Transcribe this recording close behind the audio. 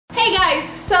Hey guys,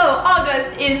 so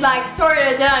August is like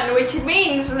sorta done, which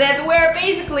means that we're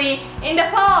basically in the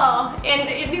fall, and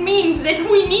it means that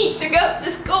we need to go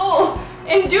to school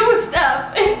and do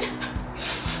stuff. And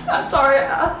I'm sorry,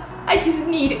 I just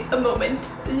need a moment.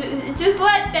 Just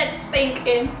let that sink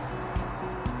in.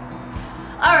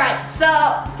 Alright, so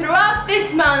throughout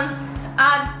this month,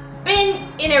 I've been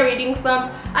in a reading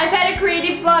slump. I've had a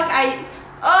creative block.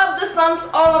 All of the slumps,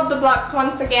 all of the blocks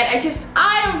once again.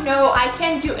 I don't know, I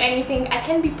can't do anything, I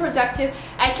can't be productive,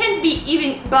 I can't be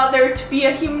even bothered to be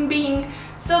a human being.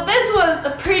 So this was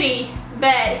a pretty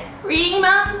bad reading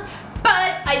month,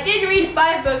 but I did read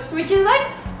 5 books, which is like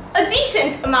a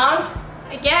decent amount,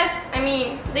 I guess. I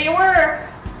mean, they were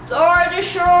sorta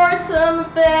short, some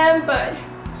of them, but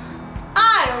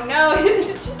I don't know,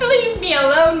 just leave me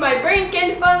alone, my brain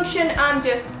can't function, I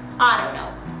don't know.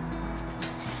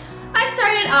 I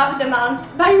started off the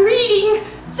month by reading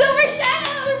Silver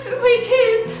Shadows, which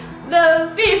is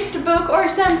the 5th book or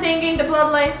something in the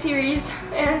Bloodline series,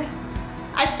 and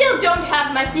I still don't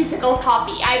have my physical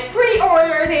copy. I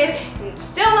pre-ordered it and it's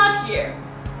still not here.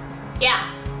 Yeah,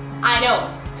 I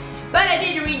know. But I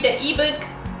did read the ebook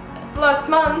last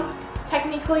month,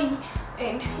 technically,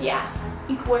 and yeah,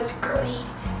 it was great.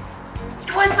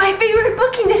 It was my favorite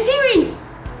book in the series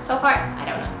so far. I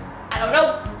don't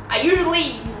know.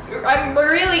 I'm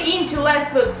really into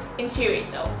less books in series,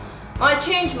 so I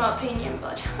changed my opinion,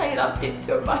 but I loved it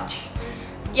so much.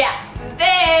 Yeah,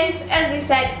 then, as I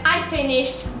said, I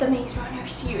finished the Maze Runner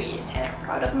series, and I'm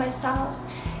proud of myself.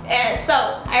 So,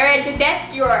 I read The Death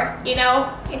Cure, you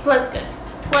know, it was good.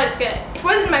 It was good. It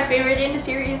wasn't my favorite in the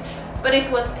series, but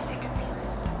it was my second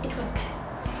favorite. It was good.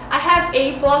 I have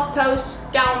a blog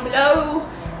post down below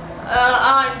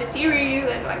on the series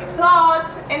and like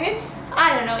thoughts, and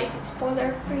I don't know if it's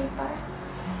spoiler free, but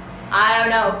I don't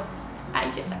know. I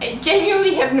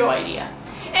genuinely have no idea.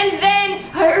 And then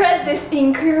I read this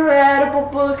incredible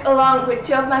book along with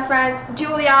 2 of my friends,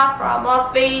 Julia from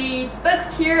Love Fades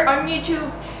Books here on YouTube,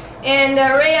 and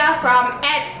Rhea from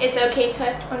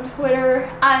 @It'sOkSwift on Twitter.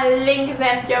 I'll link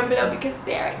them down below because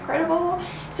they're incredible.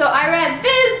 So I read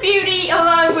this beauty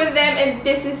along with them, and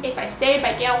this is If I Stay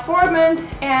by Gail Forman,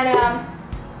 and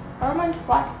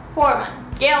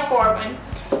Gail Forman.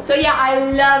 So yeah, I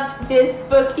loved this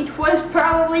book. It was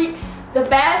probably the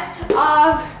best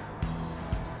of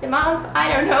the month.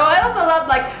 I don't know. I also loved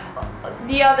like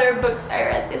the other books I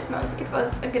read this month. It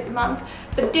was a good month.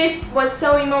 But this was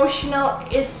so emotional.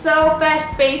 It's so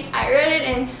fast-paced. I read it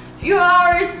in a few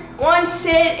hours, one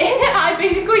sit, and I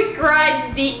basically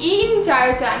cried the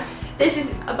entire time. This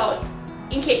is about,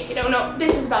 in case you don't know,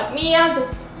 this is about Mia,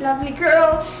 this lovely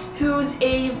girl who's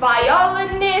a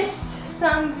violinist,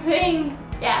 something.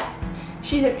 Yeah,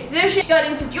 she's a musician. She got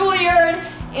into Juilliard,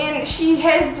 and she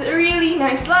has a really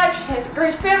nice life. She has a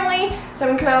great family, some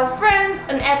incredible friends,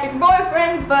 an epic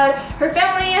boyfriend, but her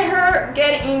family and her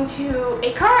get into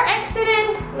a car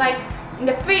accident, like in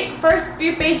the first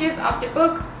few pages of the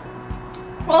book.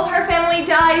 While her family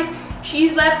dies,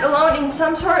 she's left alone in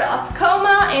some sort of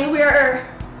coma, and we're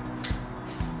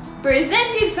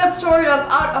presented some sort of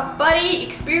out-of-body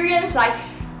experience, like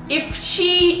if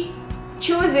she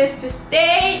chooses to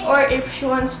stay or if she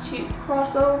wants to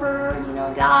cross over, you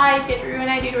know, die, get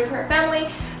reunited with her family.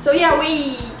 So yeah,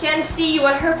 we can see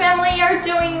what her family are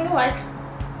doing, like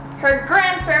her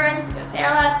grandparents, because they're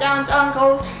left, aunts,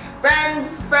 uncles,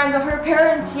 friends of her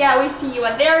parents. Yeah, we see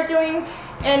what they're doing,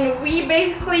 and we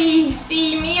basically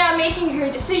see Mia making her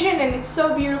decision, and it's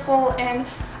so beautiful. And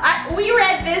we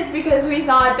read this because we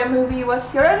thought the movie was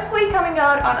theoretically coming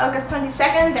out on August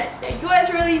 22nd. That's the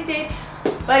US release date,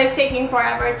 but it's taking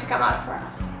forever to come out for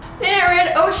us. Then I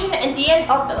read Ocean at the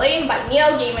End of the Lane by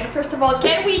Neil Gaiman. First of all,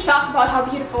 can we talk about how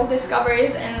beautiful this cover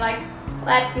is, and like,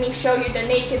 let me show you the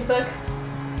naked book.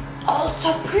 Oh,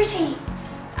 so pretty.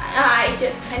 I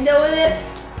just handle with it.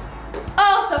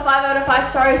 Also 5 out of 5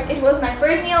 stars. It was my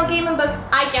first Neil Gaiman book.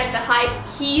 I get the hype.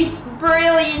 He's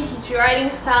brilliant. His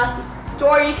writing style, his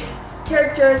story, his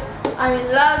characters. I'm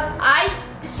in love. I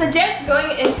suggest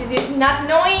going into this not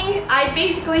knowing. I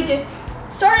basically just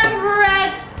sort of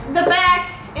read the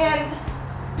back, and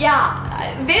yeah,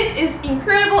 this is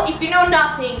incredible if you know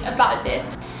nothing about this.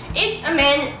 It's a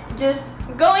man just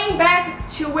going back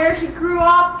to where he grew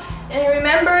up and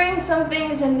remembering some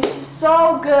things, and it's just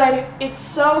so good. It's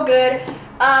so good.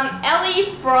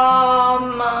 Ellie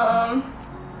from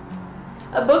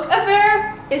A Book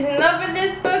Affair is in love with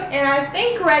this book, and I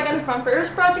think Reagan from Paris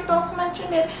Project also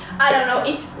mentioned it. I don't know.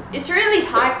 It's really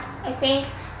hyped, I think.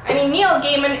 I mean, Neil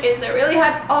Gaiman is a really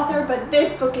hyped author, but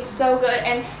this book is so good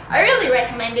and I really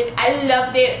recommend it. I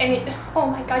loved it and oh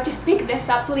my god, just pick this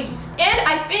up please. And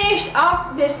I finished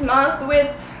off this month with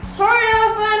sort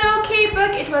of an okay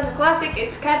book. It was a classic.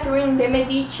 It's Catherine de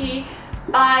Medici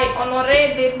by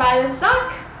Honoré de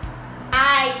Balzac.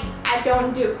 I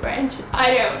don't do French.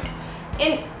 I don't.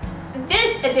 In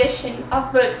this edition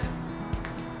of books,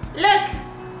 look,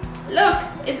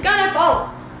 it's gonna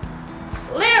fall.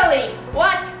 Literally,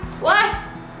 what?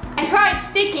 I tried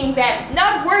sticking them,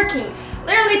 not working.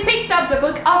 Literally picked up the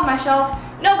book off my shelf.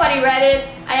 Nobody read it.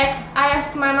 I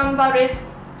asked my mom about it.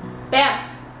 Bam.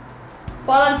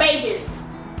 Fallen pages.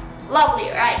 Lovely,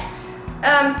 right?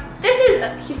 This is a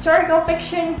historical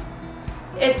fiction.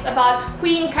 It's about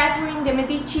Queen Catherine de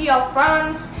Medici of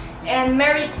France and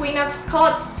Mary Queen of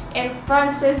Scots and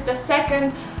Francis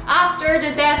II after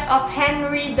the death of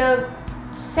Henry the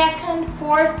second,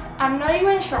 fourth, I'm not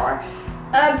even sure.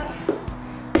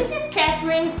 This is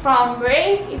Catherine from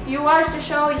Brain. If you watch the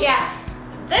show, yeah.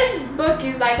 This book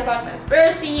is like about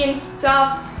conspiracy and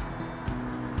stuff.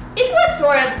 It was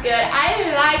sort of good.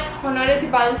 I like Honoré de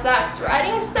Balzac's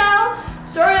writing style,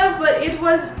 sort of, but it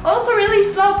was also really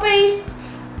slow paced.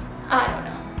 I don't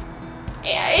know.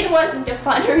 Yeah, it wasn't a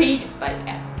fun read, but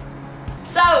yeah.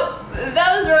 So,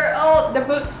 those were all the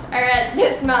books I read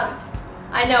this month.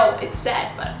 I know, it's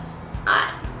sad, but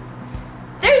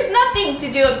there's nothing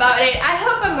to do about it. I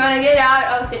hope I'm gonna get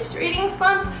out of this reading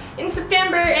slump in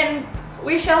September and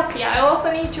we shall see. I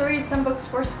also need to read some books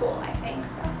for school, I think,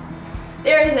 so.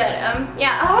 There is that.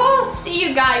 Yeah, I'll see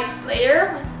you guys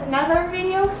later with another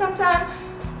video sometime.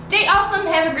 Stay awesome,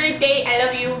 have a great day, I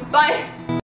love you, bye!